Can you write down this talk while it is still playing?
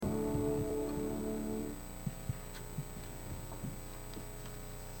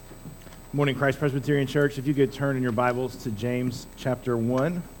Morning, Christ Presbyterian Church. If you could turn in your Bibles to James chapter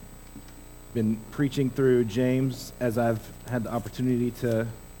 1. Been preaching through James as I've had the opportunity to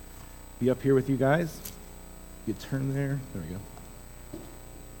be up here with you guys. You could turn there. There we go.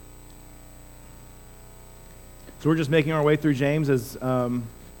 So we're just making our way through James as I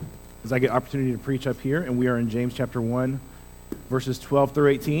get opportunity to preach up here, and we are in James chapter 1, verses 12 through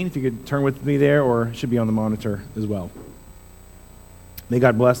 18. If you could turn with me there, or it should be on the monitor as well. May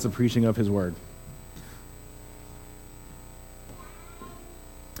God bless the preaching of his word.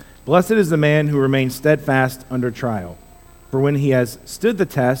 Blessed is the man who remains steadfast under trial, for when he has stood the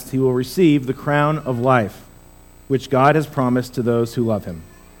test, he will receive the crown of life, which God has promised to those who love him.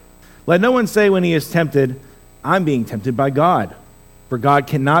 Let no one say when he is tempted, I'm being tempted by God, for God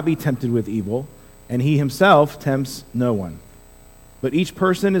cannot be tempted with evil, and he himself tempts no one. But each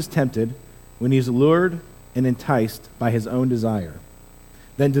person is tempted when he is lured and enticed by his own desire.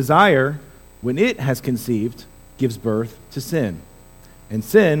 Then desire, when it has conceived, gives birth to sin. And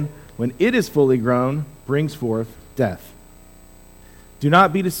sin, when it is fully grown, brings forth death. Do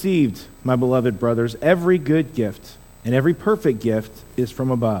not be deceived, my beloved brothers. Every good gift and every perfect gift is from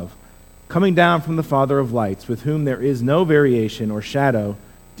above, coming down from the Father of lights, with whom there is no variation or shadow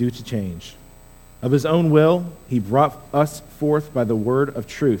due to change. Of his own will, he brought us forth by the word of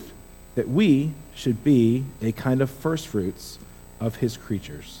truth, that we should be a kind of firstfruits of his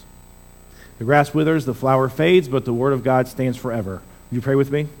creatures. The grass withers, the flower fades, but the word of God stands forever. Will you pray with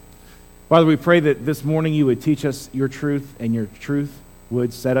me? Father, we pray that this morning you would teach us your truth, and your truth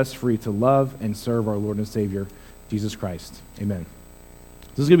would set us free to love and serve our Lord and Savior, Jesus Christ. Amen.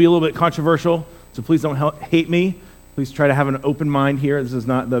 This is going to be a little bit controversial, so please don't hate me. Please try to have an open mind here. This is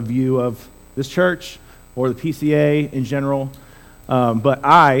not the view of this church or the PCA in general, but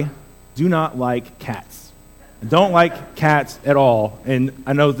I do not like cats. I don't like cats at all, and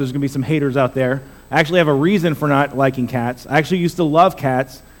I know there's going to be some haters out there. I actually have a reason for not liking cats. I actually used to love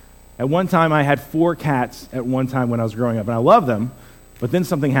cats. At one time, I had 4 cats at one time when I was growing up, and I loved them, but then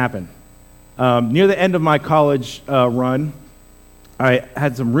something happened. Near the end of my college run, I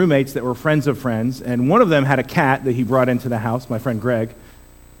had some roommates that were friends of friends, and one of them had a cat that he brought into the house, my friend Greg.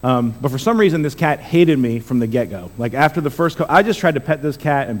 But for some reason, this cat hated me from the get-go. Like after the first I just tried to pet this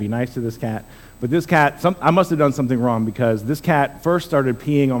cat and be nice to this cat. But this cat, I must have done something wrong, because this cat first started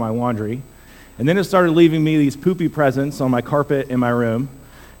peeing on my laundry, and then it started leaving me these poopy presents on my carpet in my room.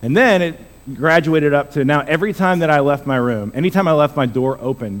 And then it graduated up to now every time that I left my room, anytime I left my door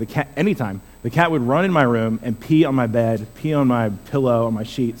open, the cat would run in my room and pee on my bed, pee on my pillow, on my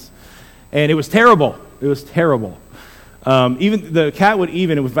sheets. And it was terrible. It was terrible. Even the cat would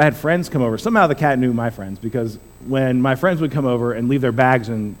if I had friends come over, somehow the cat knew my friends, because when my friends would come over and leave their bags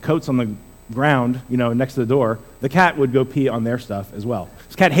and coats on the ground, next to the door, the cat would go pee on their stuff as well.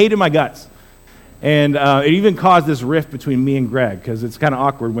 This cat hated my guts. And it even caused this rift between me and Greg, because it's kind of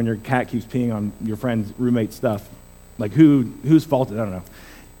awkward when your cat keeps peeing on your friend's roommate's stuff. Like, whose fault? I don't know.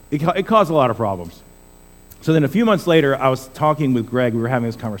 It caused a lot of problems. So then a few months later, I was talking with Greg. We were having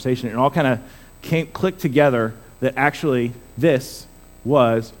this conversation, and it all kind of clicked together that actually this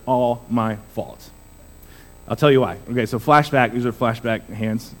was all my fault. I'll tell you why. Okay, so flashback. These are flashback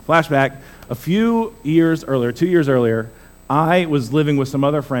hands. Flashback. A few years earlier, 2 years earlier, I was living with some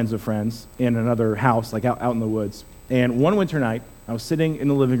other friends of friends in another house, like out in the woods. And one winter night, I was sitting in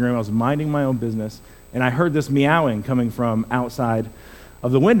the living room. I was minding my own business, and I heard this meowing coming from outside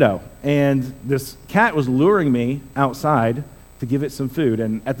of the window. And this cat was luring me outside to give it some food.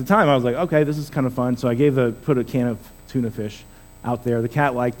 And at the time, I was like, okay, this is kind of fun. So I put a can of tuna fish out there. The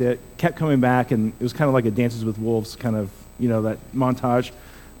cat liked it, kept coming back, and it was kind of like a Dances with Wolves kind of, that montage.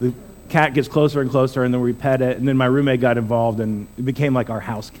 The cat gets closer and closer, and then we pet it, and then my roommate got involved, and it became like our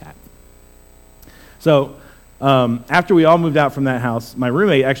house cat. So after we all moved out from that house, my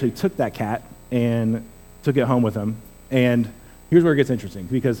roommate actually took that cat and took it home with him. And here's where it gets interesting,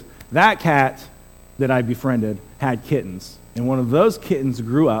 because that cat that I befriended had kittens, and one of those kittens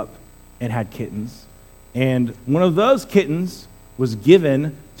grew up and had kittens, and one of those kittens was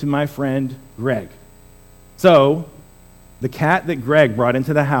given to my friend Greg. So the cat that Greg brought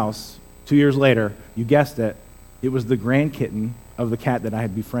into the house 2 years later, you guessed it, it was the grand kitten of the cat that I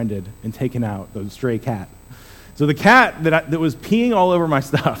had befriended and taken out, the stray cat. So the cat that was peeing all over my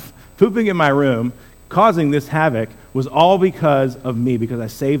stuff, pooping in my room, causing this havoc, was all because of me, because I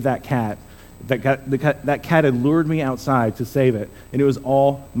saved that cat. That cat had lured me outside to save it, and it was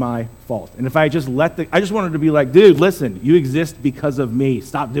all my fault. And if I just I just wanted to be like, dude, listen, you exist because of me.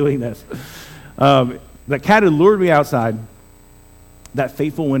 Stop doing this. That cat had lured me outside that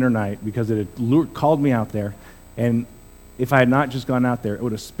fateful winter night, because it had called me out there, and if I had not just gone out there, it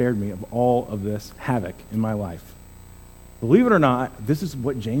would have spared me of all of this havoc in my life. Believe it or not, this is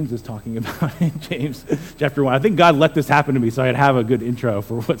what James is talking about in James chapter 1. I think God let this happen to me so I'd have a good intro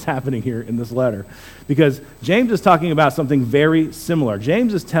for what's happening here in this letter. Because James is talking about something very similar.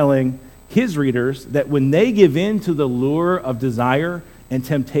 James is telling his readers that when they give in to the lure of desire and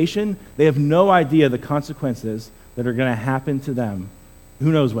temptation, they have no idea the consequences that are going to happen to them.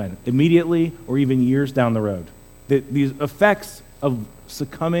 Who knows when? Immediately or even years down the road. These effects of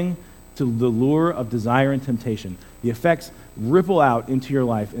succumbing to the lure of desire and temptation, the effects ripple out into your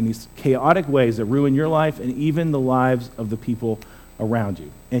life in these chaotic ways that ruin your life and even the lives of the people around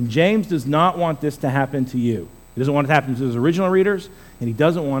you. And James does not want this to happen to you. He doesn't want it to happen to his original readers, and he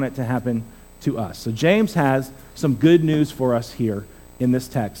doesn't want it to happen to us. So James has some good news for us here in this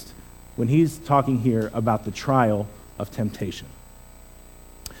text when he's talking here about the trial of temptation.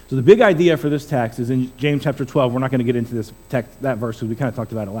 So the big idea for this text is in James chapter 12. We're not going to get into this text, that verse, because we kind of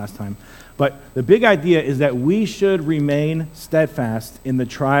talked about it last time. But the big idea is that we should remain steadfast in the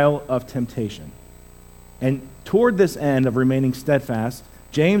trial of temptation. And toward this end of remaining steadfast,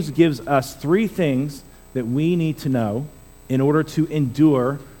 James gives us three things that we need to know in order to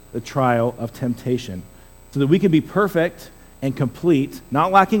endure the trial of temptation, so that we can be perfect and complete,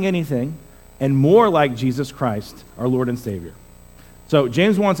 not lacking anything, and more like Jesus Christ, our Lord and Savior. So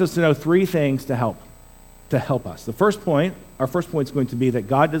James wants us to know three things to help us. Our first point is going to be that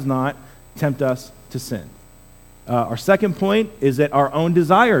God does not tempt us to sin. Our second point is that our own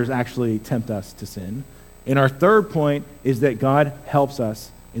desires actually tempt us to sin. And our third point is that God helps us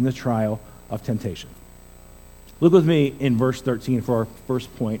in the trial of temptation. Look with me in verse 13 for our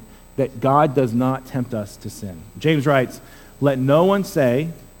first point, that God does not tempt us to sin. James writes, "Let no one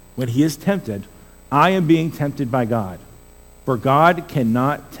say when he is tempted, I am being tempted by God. For God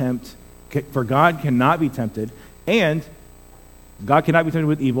cannot be tempted, and God cannot be tempted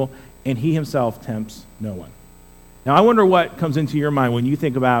with evil, and he himself tempts no one." Now, I wonder what comes into your mind when you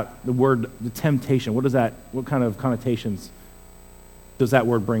think about the word, the temptation. What kind of connotations does that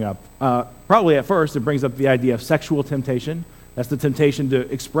word bring up? Probably at first, it brings up the idea of sexual temptation. That's the temptation to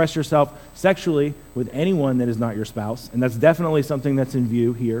express yourself sexually with anyone that is not your spouse, and that's definitely something that's in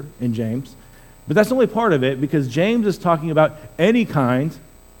view here in James. But that's only part of it, because James is talking about any kind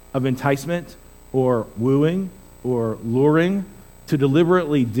of enticement or wooing or luring to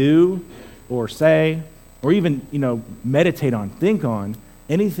deliberately do or say or even, meditate on, think on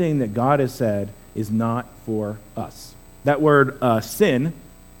anything that God has said is not for us. That word sin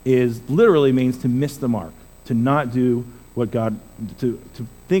literally means to miss the mark, to not do what God, to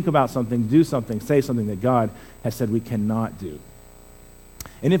think about something, do something, say something that God has said we cannot do.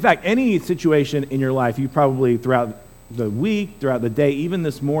 And in fact, any situation in your life, you probably throughout the week, throughout the day, even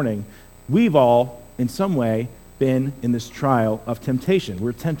this morning, we've all, in some way, been in this trial of temptation.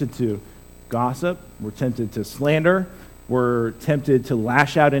 We're tempted to gossip, we're tempted to slander, we're tempted to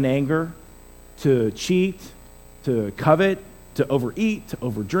lash out in anger, to cheat, to covet, to overeat, to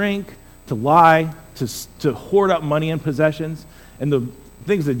overdrink, to lie, to hoard up money and possessions. And the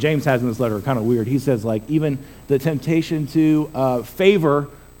things that James has in this letter are kind of weird. He says, even the temptation to favor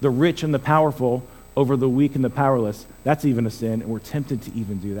the rich and the powerful over the weak and the powerless, that's even a sin, and we're tempted to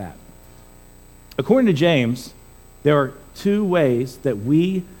even do that. According to James, there are two ways that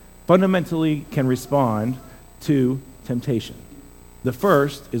we fundamentally can respond to temptation. The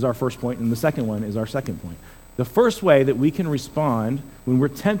first is our first point, and the second one is our second point. The first way that we can respond when we're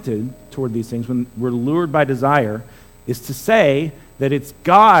tempted toward these things, when we're lured by desire, is to say that it's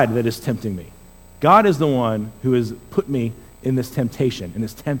God that is tempting me. God is the one who has put me in this temptation and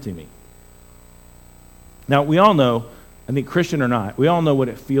is tempting me. Now, we all know, I think Christian or not, we all know what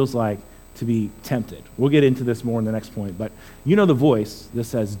it feels like to be tempted. We'll get into this more in the next point, but you know the voice that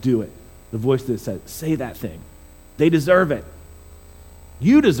says, do it. The voice that says, say that thing. They deserve it.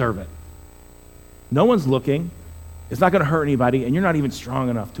 You deserve it. No one's looking. It's not going to hurt anybody, and you're not even strong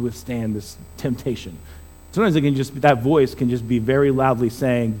enough to withstand this temptation. Sometimes that voice can just be very loudly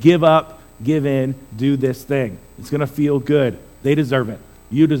saying, give up, give in, do this thing. It's going to feel good. They deserve it.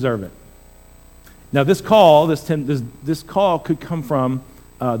 You deserve it. Now, this call could come from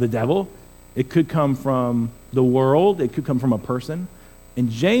the devil. It could come from the world. It could come from a person. And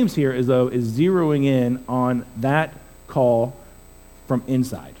James here is zeroing in on that call from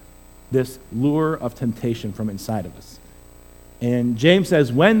inside, this lure of temptation from inside of us. And James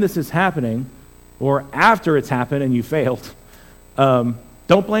says, when this is happening, or after it's happened and you failed, don't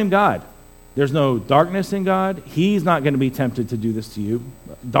blame God. There's no darkness in God. He's not going to be tempted to do this to you.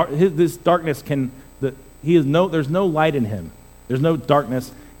 This darkness there's no light in him. There's no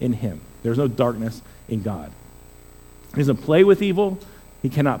darkness in him. There's no darkness in God. He doesn't play with evil. He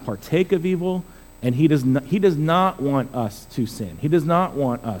cannot partake of evil. And he does not want us to sin. He does not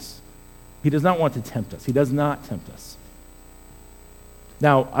want to tempt us. He does not tempt us.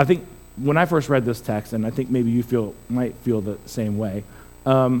 Now, I think when I first read this text, and I think maybe you might feel the same way,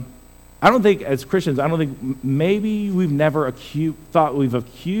 I don't think as Christians, maybe we've never thought we've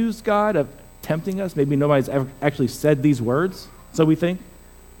accused God of tempting us. Maybe nobody's ever actually said these words, so we think.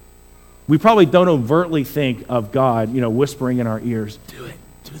 We probably don't overtly think of God, whispering in our ears, do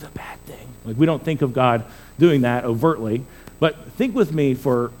the bad thing. Like, we don't think of God doing that overtly. But think with me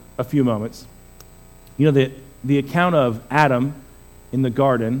for a few moments. The account of Adam in the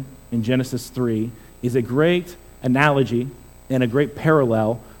garden in Genesis 3 is a great analogy and a great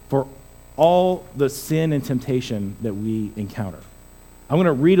parallel for all the sin and temptation that we encounter. I'm going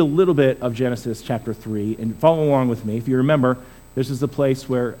to read a little bit of Genesis chapter 3 and follow along with me. If you remember, this is the place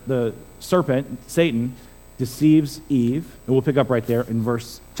where the serpent, Satan, deceives Eve. And we'll pick up right there in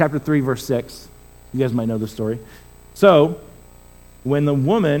chapter 3, verse 6. You guys might know the story. So, when the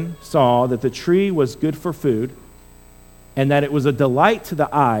woman saw that the tree was good for food, and that it was a delight to the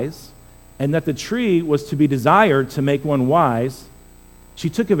eyes, and that the tree was to be desired to make one wise, she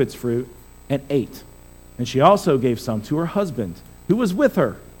took of its fruit and ate. And she also gave some to her husband, who was with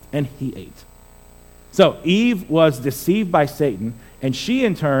her, and he ate. So Eve was deceived by Satan, and she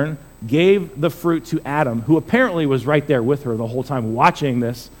in turn gave the fruit to Adam, who apparently was right there with her the whole time watching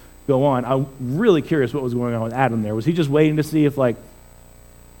this go on. I'm really curious what was going on with Adam there. Was he just waiting to see if,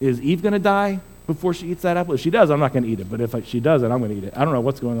 is Eve going to die before she eats that apple? If she does, I'm not going to eat it. But if she doesn't, I'm going to eat it. I don't know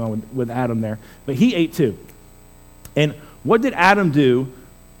what's going on with Adam there. But he ate too. And what did Adam do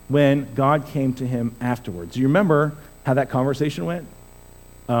when God came to him afterwards? Do you remember how that conversation went?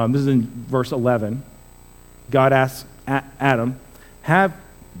 This is in verse 11. God asks Adam, have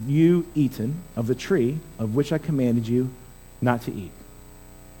you eaten of the tree of which I commanded you not to eat?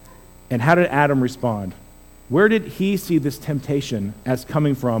 And how did Adam respond? Where did he see this temptation as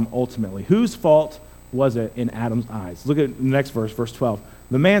coming from ultimately? Whose fault was it in Adam's eyes? Look at the next verse, verse 12.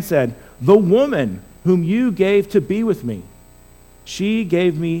 The man said, the woman whom you gave to be with me, she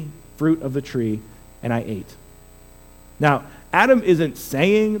gave me fruit of the tree, and I ate. Now, Adam isn't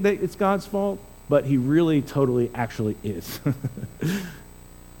saying that it's God's fault, but he really totally actually is.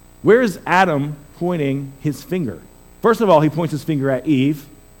 Where is Adam pointing his finger? First of all, he points his finger at Eve.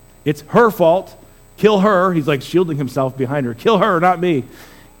 It's her fault. Kill her. He's like shielding himself behind her. Kill her, not me.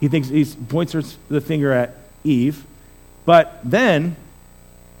 He points the finger at Eve. But then,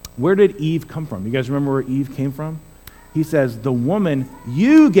 where did Eve come from? You guys remember where Eve came from? He says, the woman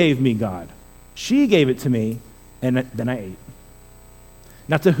you gave me, God. She gave it to me, and then I ate.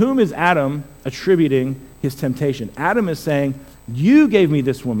 Now, to whom is Adam attributing his temptation? Adam is saying, you gave me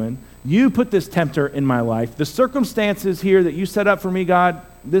this woman. You put this tempter in my life. The circumstances here that you set up for me, God,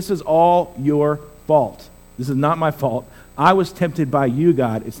 this is all your fault. This is not my fault. I was tempted by you,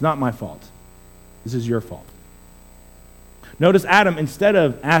 God. It's not my fault. This is your fault. Notice Adam, instead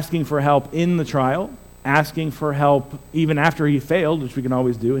of asking for help in the trial, asking for help even after he failed, which we can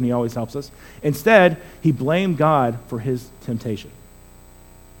always do, and he always helps us, instead, he blamed God for his temptation.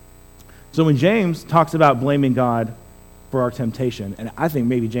 So when James talks about blaming God for our temptation, and I think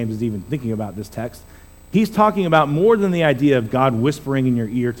maybe James is even thinking about this text, he's talking about more than the idea of God whispering in your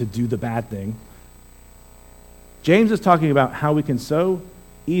ear to do the bad thing. James is talking about how we can so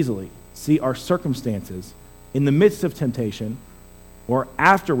easily see our circumstances in the midst of temptation or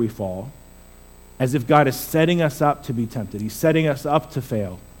after we fall as if God is setting us up to be tempted. He's setting us up to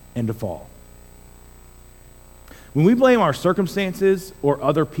fail and to fall. When we blame our circumstances or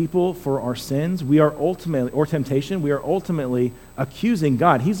other people for our sins, or temptation, we are ultimately accusing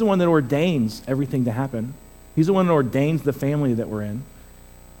God. He's the one that ordains everything to happen. He's the one that ordains the family that we're in.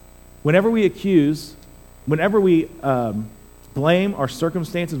 Whenever we blame our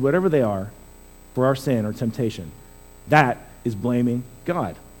circumstances, whatever they are, for our sin or temptation, that is blaming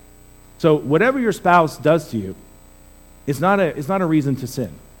God. So whatever your spouse does to you, it's not a reason to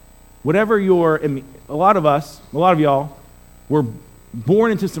sin. Whatever a lot of y'all, were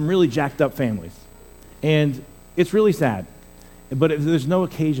born into some really jacked up families. And it's really sad. But there's no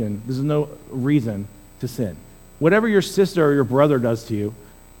occasion, there's no reason to sin. Whatever your sister or your brother does to you,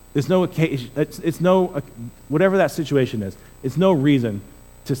 there's no occasion, whatever that situation is, it's no reason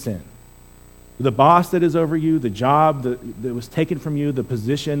to sin. The boss that is over you, the job that was taken from you, the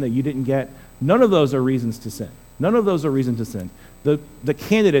position that you didn't get, none of those are reasons to sin. None of those are reasons to sin. The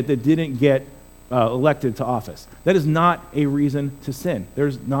candidate that didn't get elected to office, that is not a reason to sin.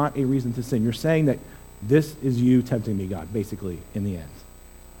 There's not a reason to sin. You're saying that this is you tempting me, God, basically, in the end.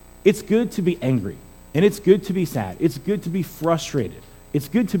 It's good to be angry. And it's good to be sad. It's good to be frustrated. It's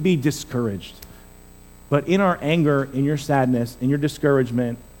good to be discouraged. But in our anger, in your sadness, in your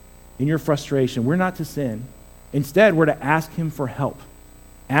discouragement, in your frustration, we're not to sin. Instead, we're to ask him for help.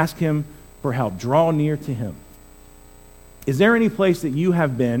 Ask him for help. Draw near to him. Is there any place that you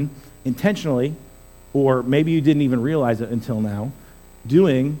have been intentionally, or maybe you didn't even realize it until now,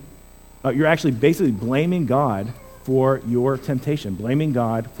 you're actually basically blaming God for your temptation, blaming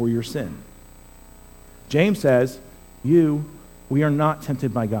God for your sin? James says, we are not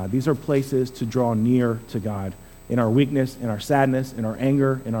tempted by God. These are places to draw near to God in our weakness, in our sadness, in our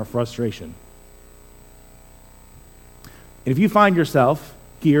anger, in our frustration. And if you find yourself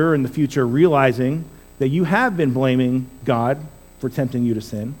here in the future realizing that you have been blaming God for tempting you to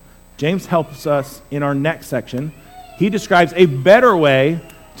sin, James helps us in our next section. He describes a better way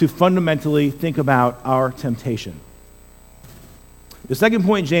to fundamentally think about our temptation. The second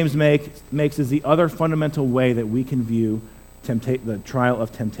point James makes is the other fundamental way that we can view the trial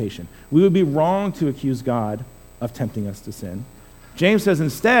of temptation. We would be wrong to accuse God of tempting us to sin. James says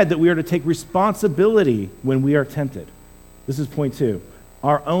instead that we are to take responsibility when we are tempted. This is point 2.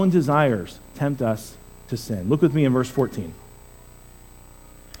 Our own desires tempt us to sin. Look with me in verse 14.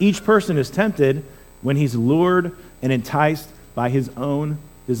 Each person is tempted when he's lured and enticed by his own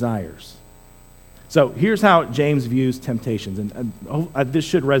desires. So here's how James views temptations, and this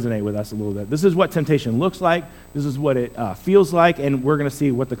should resonate with us a little bit. This is what temptation looks like, this is what it feels like, and we're going to see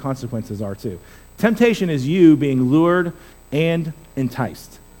what the consequences are too. Temptation is you being lured and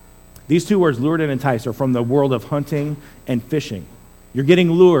enticed. These two words, lured and enticed, are from the world of hunting and fishing. You're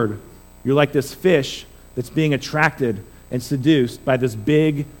getting lured. You're like this fish that's being attracted and seduced by this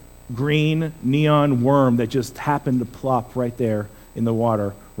big green neon worm that just happened to plop right there in the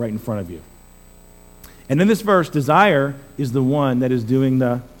water right in front of you. And in this verse, desire is the one that is doing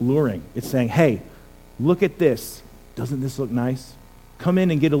the luring. It's saying, hey, look at this. Doesn't this look nice? Come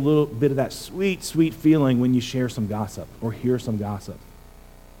in and get a little bit of that sweet, sweet feeling when you share some gossip or hear some gossip.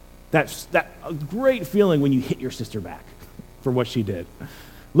 That's a great feeling when you hit your sister back for what she did.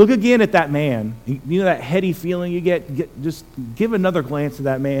 Look again at that man. You know that heady feeling you get? Just give another glance to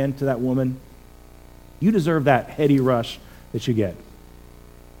that man, to that woman. You deserve that heady rush that you get.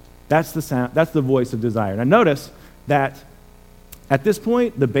 That's the sound. That's the voice of desire. Now notice that at this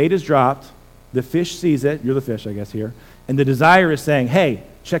point, the bait is dropped. The fish sees it. You're the fish, I guess, here. And the desire is saying, hey,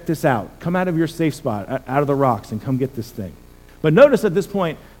 check this out. Come out of your safe spot, out of the rocks, and come get this thing. But notice at this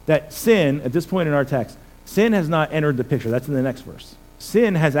point that sin, at this point in our text, sin has not entered the picture. That's in the next verse.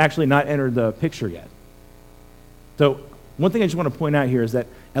 Sin has actually not entered the picture yet. So one thing I just want to point out here is that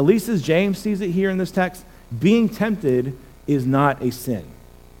at least as James sees it here in this text, being tempted is not a sin.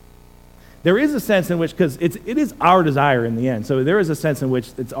 There is a sense in which, because it is our desire in the end, so there is a sense in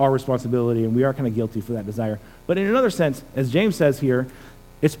which it's our responsibility and we are kind of guilty for that desire. But in another sense, as James says here,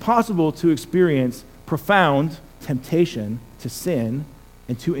 it's possible to experience profound temptation to sin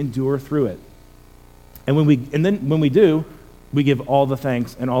and to endure through it. And when we do, we give all the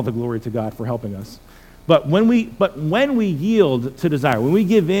thanks and all the glory to God for helping us. But when we yield to desire, when we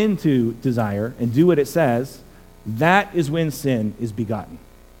give in to desire and do what it says, that is when sin is begotten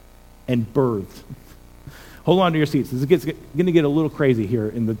and birthed. Hold on to your seats. This is going to get a little crazy here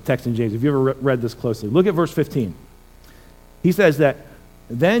in the text in James. If you ever read this closely, look at verse 15. He says that,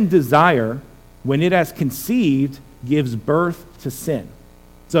 then desire, when it has conceived, gives birth to sin.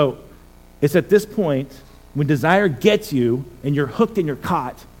 So it's at this point when desire gets you and you're hooked and you're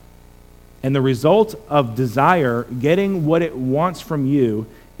caught, and the result of desire getting what it wants from you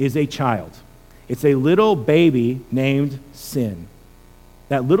is a child. It's a little baby named sin.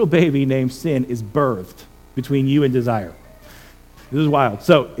 That little baby named sin is birthed between you and desire. This is wild.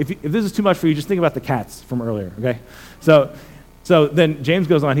 So if this is too much for you, just think about the cats from earlier, okay? So then James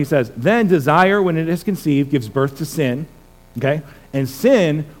goes on, he says, then desire, when it is conceived, gives birth to sin, okay? And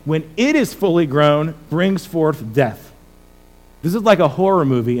sin, when it is fully grown, brings forth death. This is like a horror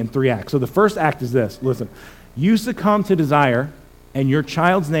movie in 3 acts. So the first act is this. Listen, you succumb to desire, and your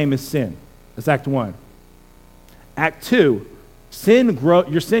child's name is sin. That's act 1. Act 2,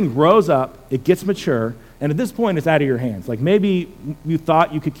 your sin grows up, it gets mature, and at this point it's out of your hands. Like maybe you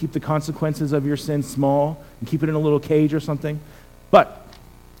thought you could keep the consequences of your sin small and keep it in a little cage or something, but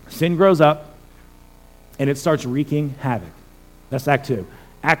sin grows up and it starts wreaking havoc. That's act 2.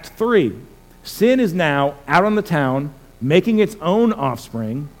 Act 3, sin is now out on the town, making its own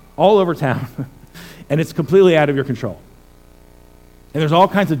offspring all over town, and it's completely out of your control. And there's all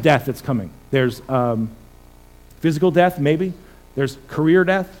kinds of death that's coming. There's physical death, maybe. There's career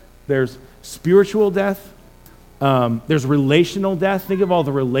death. There's spiritual death. There's relational death. Think of all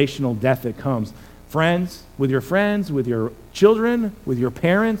the relational death that comes friends, with your children, with your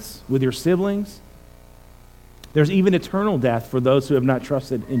parents, with your siblings. There's even eternal death for those who have not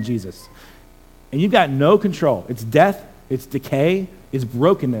trusted in Jesus. And you've got no control. It's death, it's decay, it's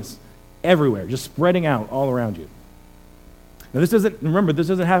brokenness everywhere, just spreading out all around you. Now this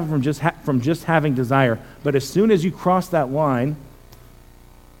doesn't happen from just having desire, but as soon as you cross that line,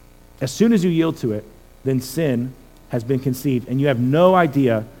 as soon as you yield to it, then sin has been conceived, and you have no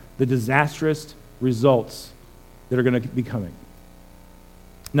idea the disastrous results that are going to be coming.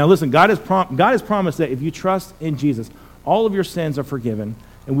 Now listen, God has promised that if you trust in Jesus, all of your sins are forgiven,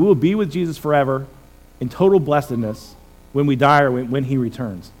 and we will be with Jesus forever in total blessedness when we die or when he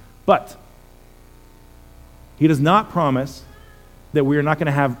returns. But he does not promise that we are not going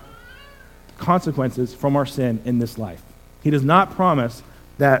to have consequences from our sin in this life. He does not promise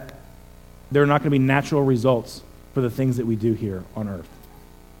that there are not going to be natural results for the things that we do here on earth.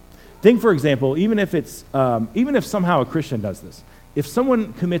 Think, for example, even if somehow a Christian does this, if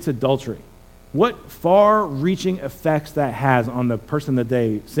someone commits adultery, what far-reaching effects that has on the person that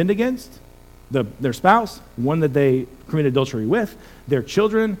they sinned against, their spouse, one that they committed adultery with, their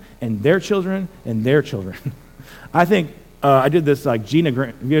children, and their children, and their children. I think I did this like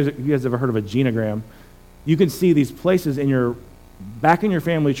genogram. Have you guys ever heard of a genogram? You can see these places back in your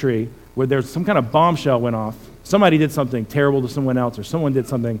family tree where there's some kind of bombshell went off. Somebody did something terrible to someone else, or someone did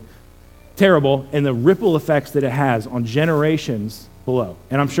something terrible, and the ripple effects that it has on generations below.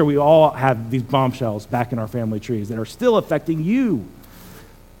 And I'm sure we all have these bombshells back in our family trees that are still affecting you.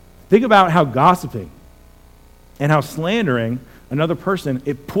 Think about how gossiping and how slandering another person,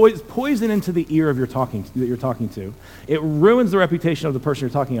 it poison into the ear of that you're talking to. It ruins the reputation of the person you're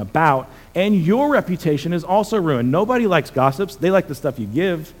talking about, and your reputation is also ruined. Nobody likes gossips. They like the stuff you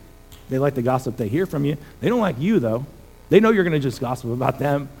give. They like the gossip they hear from you. They don't like you, though. They know you're going to just gossip about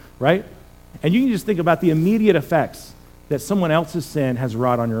them, right? And you can just think about the immediate effects that someone else's sin has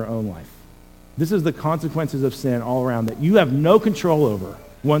wrought on your own life. This is the consequences of sin all around that you have no control over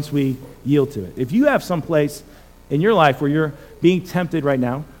once we yield to it. If you have some place in your life where you're being tempted right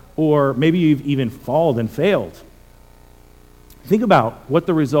now, or maybe you've even fallen and failed, think about what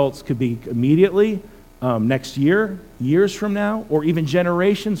the results could be immediately, next year, years from now, or even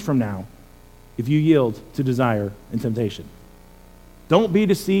generations from now, if you yield to desire and temptation. Don't be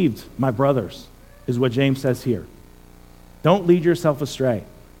deceived, my brothers, is what James says here. Don't lead yourself astray.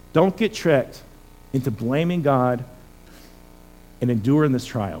 Don't get tricked into blaming God and enduring this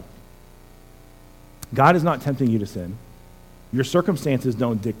trial. God is not tempting you to sin. Your circumstances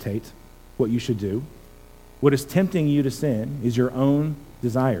don't dictate what you should do. What is tempting you to sin is your own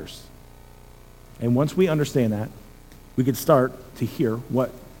desires. And once we understand that, we can start to hear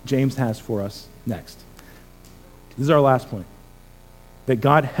what James has for us next. This is our last point. That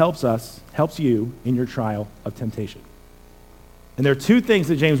God helps you in your trial of temptation. And there are two things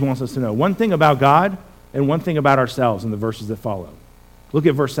that James wants us to know. One thing about God and one thing about ourselves in the verses that follow. Look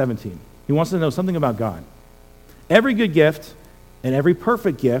at verse 17. He wants to know something about God. Every good gift and every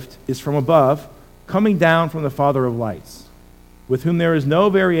perfect gift is from above, coming down from the Father of lights, with whom there is no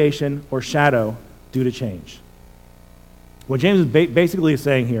variation or shadow due to change. What James is basically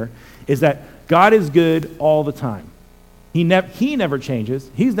saying here is that God is good all the time. He never changes.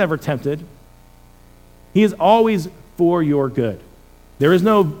 He's never tempted. He is always for your good. There is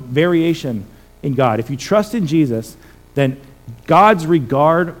no variation in God. If you trust in Jesus, then God's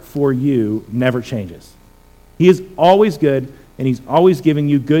regard for you never changes. He is always good, and he's always giving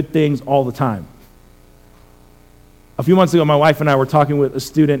you good things all the time. A few months ago, my wife and I were talking with a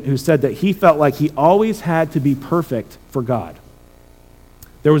student who said that he felt like he always had to be perfect for God.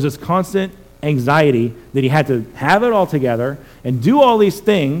 There was this constant anxiety that he had to have it all together and do all these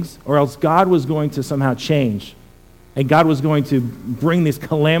things, or else God was going to somehow change, and God was going to bring this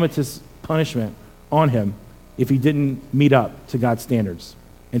calamitous punishment on him if he didn't meet up to God's standards.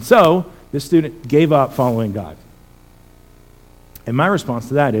 And so, this student gave up following God. And my response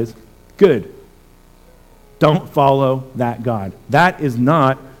to that is, good. Don't follow that God. That is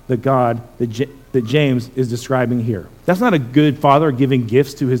not the God that James is describing here. That's not a good father giving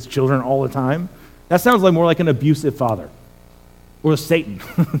gifts to his children all the time. That sounds more like an abusive father or Satan.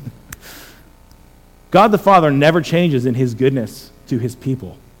 God the Father never changes in his goodness to his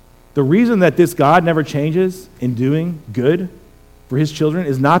people. The reason that this God never changes in doing good for his children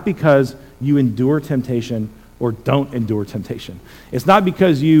is not because you endure temptation or don't endure temptation. It's not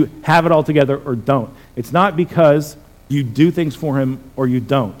because you have it all together or don't. It's not because you do things for him or you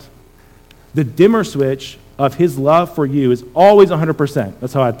don't. The dimmer switch of his love for you is always 100%.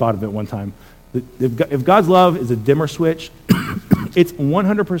 That's how I thought of it one time. If God's love is a dimmer switch, it's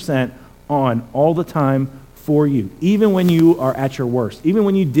 100% on all the time for you, even when you are at your worst, even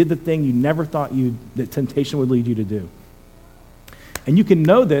when you did the thing you never thought that temptation would lead you to do. And you can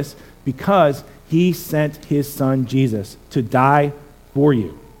know this because he sent his son Jesus to die for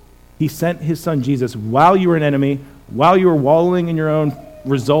you. He sent his son Jesus while you were an enemy, while you were wallowing in your own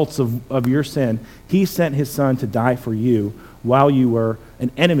results of your sin. He sent his son to die for you while you were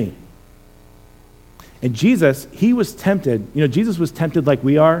an enemy. And Jesus, he was tempted. Jesus was tempted like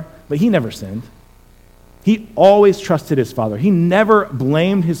we are, but he never sinned. He always trusted his Father. He never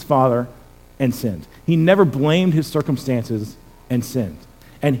blamed his Father and sinned. He never blamed his circumstances and sinned.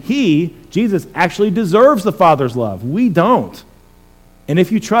 And Jesus, actually deserves the Father's love. We don't. And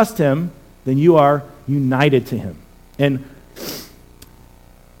if you trust him, then you are united to him. And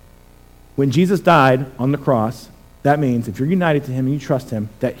when Jesus died on the cross, that means if you're united to him and you trust him,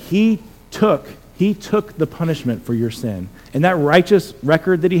 that he took the punishment for your sin. And that righteous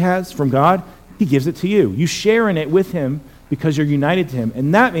record that he has from God, he gives it to you. You share in it with him because you're united to him.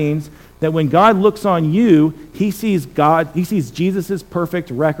 And that means that when God looks on you, he sees Jesus' perfect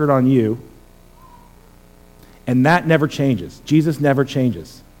record on you. And that never changes. Jesus never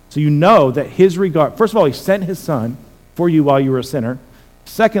changes. So you know that his regard, first of all, he sent his son for you while you were a sinner.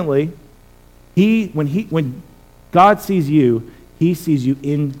 Secondly, when God sees you, he sees you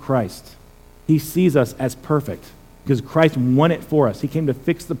in Christ. He sees us as perfect because Christ won it for us. He came to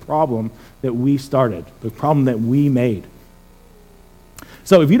fix the problem that we started, the problem that we made.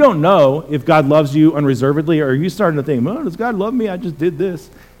 So if you don't know if God loves you unreservedly, or you starting to think, does God love me? I just did this.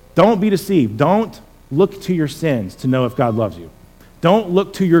 Don't be deceived. Don't look to your sins to know if God loves you. Don't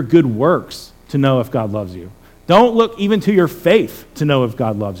look to your good works to know if God loves you. Don't look even to your faith to know if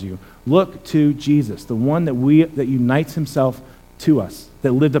God loves you. Look to Jesus, the one that unites himself to us,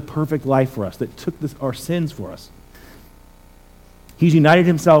 that lived a perfect life for us, that took our sins for us. He's united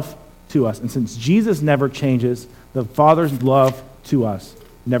himself to us, and since Jesus never changes, the Father's love to us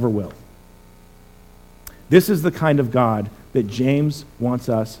never will. This is the kind of God that James wants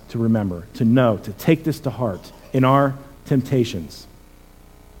us to remember, to know, to take this to heart in our temptations.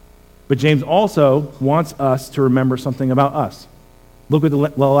 But James also wants us to remember something about us. Look at the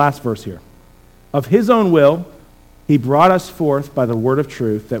last verse here. Of his own will, he brought us forth by the word of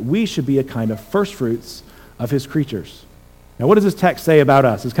truth, that we should be a kind of firstfruits of his creatures. Now, what does this text say about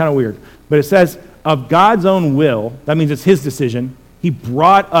us? It's kind of weird. But it says, of God's own will, that means it's his decision, he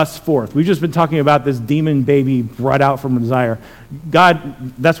brought us forth. We've just been talking about this demon baby brought out from desire.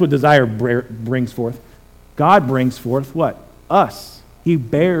 God, that's what desire brings forth. God brings forth what? Us. He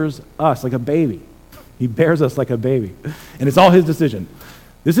bears us like a baby. He bears us like a baby. And it's all his decision.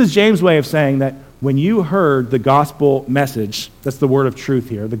 This is James' way of saying that when you heard the gospel message, that's the word of truth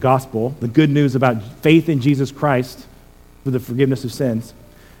here, the gospel, the good news about faith in Jesus Christ for the forgiveness of sins,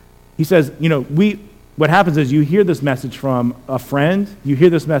 he says, what happens is you hear this message from a friend, you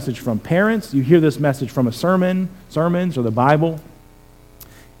hear this message from parents, you hear this message from a sermons or the Bible,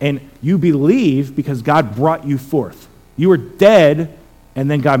 and you believe because God brought you forth. You were dead, and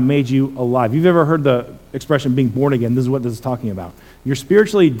then God made you alive. You've ever heard the expression being born again? This is what this is talking about. You're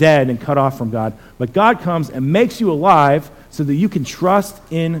spiritually dead and cut off from God, but God comes and makes you alive so that you can trust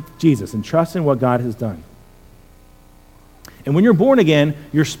in Jesus and trust in what God has done. And when you're born again,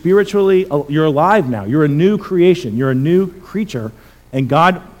 you're alive now. You're a new creation. You're a new creature. And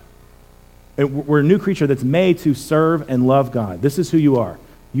we're a new creature that's made to serve and love God. This is who you are.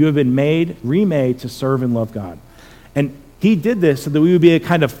 You have been remade to serve and love God. And he did this so that we would be a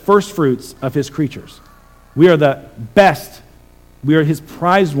kind of first fruits of his creatures. We are the best. We are his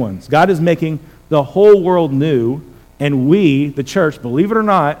prized ones. God is making the whole world new, and we, the church, believe it or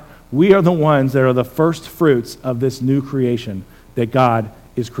not, we are the ones that are the first fruits of this new creation that God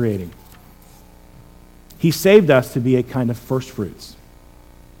is creating. He saved us to be a kind of first fruits.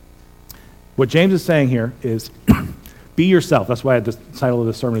 What James is saying here is, be yourself. That's why the title of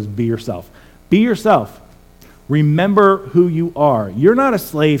the sermon is Be Yourself. Be yourself. Remember who you are. You're not a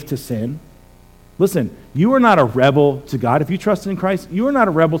slave to sin. Listen, you are not a rebel to God. If you trust in Christ, you are not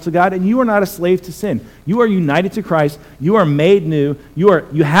a rebel to God, and you are not a slave to sin. You are united to Christ. You are made new. You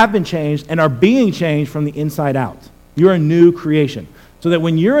have been changed and are being changed from the inside out. You are a new creation. So that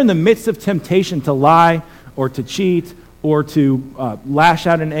when you're in the midst of temptation to lie or to cheat or to lash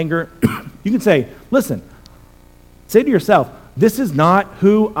out in anger, you can say, listen, say to yourself, this is not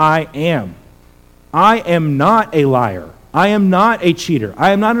who I am. I am not a liar. I am not a cheater.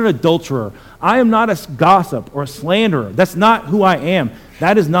 I am not an adulterer. I am not a gossip or a slanderer. That's not who I am.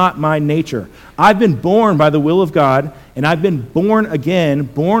 That is not my nature. I've been born by the will of God, and I've been born again,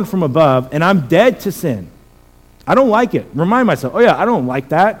 born from above, and I'm dead to sin. I don't like it. Remind myself, oh yeah, I don't like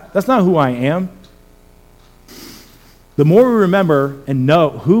that. That's not who I am. The more we remember and know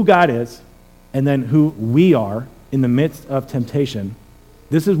who God is and then who we are in the midst of temptation,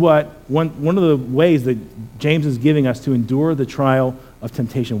 this is what one of the ways that James is giving us to endure the trial of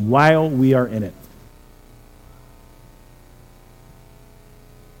temptation while we are in it.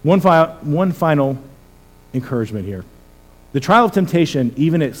 One final encouragement here. The trial of temptation,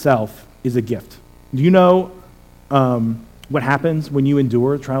 even itself, is a gift. Do you know what happens when you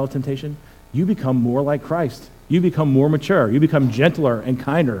endure a trial of temptation? You become more like Christ. You become more mature. You become gentler and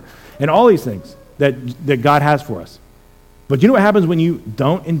kinder, and all these things that God has for us. But you know what happens when you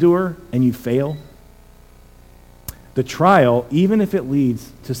don't endure and you fail? The trial, even if it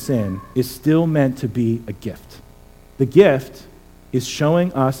leads to sin, is still meant to be a gift. The gift is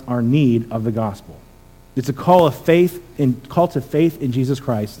showing us our need of the gospel. It's a call to faith in Jesus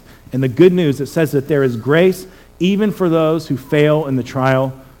Christ, and the good news that says that there is grace even for those who fail in the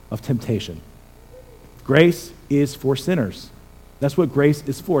trial of temptation. Grace is for sinners. That's what grace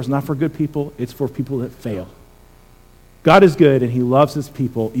is for. It's not for good people, it's for people that fail. God is good, and he loves his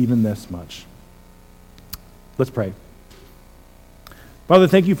people even this much. Let's pray. Father,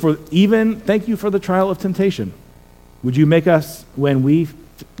 thank you for the trial of temptation. Would you make us, when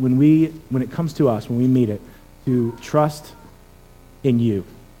it comes to us, when we meet it, to trust in you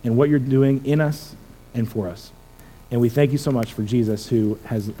and what you're doing in us and for us. And we thank you so much for Jesus, who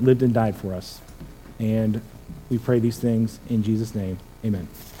has lived and died for us. And we pray these things in Jesus' name. Amen.